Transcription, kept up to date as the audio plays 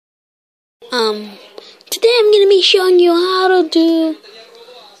Today I'm gonna be showing you how to do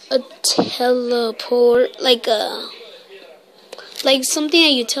a teleport, like something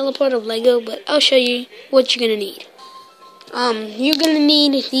that you teleport of Lego, but I'll show you what you're gonna need. You're gonna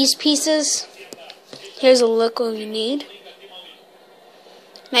need these pieces. Here's a look what you need.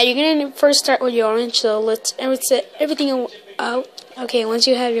 Now you're gonna first start with your orange, so let's set everything out. Okay, once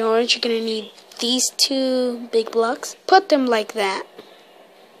you have your orange, you're gonna need these two big blocks. Put them like that.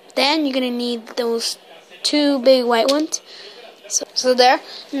 Then you're gonna need those two big white ones. So there.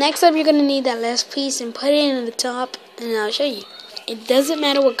 Next up, you're gonna need that last piece and put it in the top, and I'll show you. It doesn't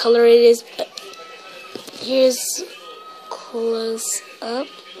matter what color it is, but here's close up.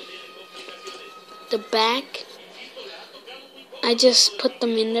 The back, I just put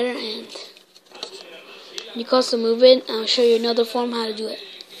them in there, and you can also move it. I'll show you another form how to do it.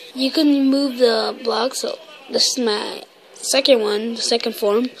 You can move the block, so this is my second one, the second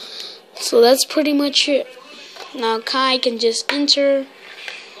form. So that's pretty much it. Now Kai can just enter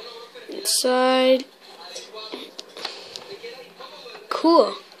inside.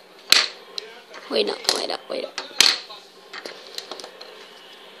 Cool. Wait up.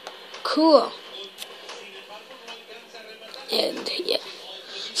 Cool. And yeah.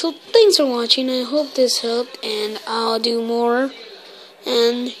 So thanks for watching. I hope this helped, and I'll do more.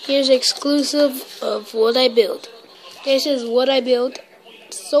 And here's exclusive of what I built. This is what I built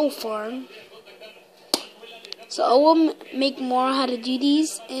so far. So I will make more how to do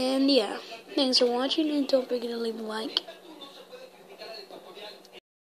these, and yeah. Thanks for watching, and don't forget to leave a like.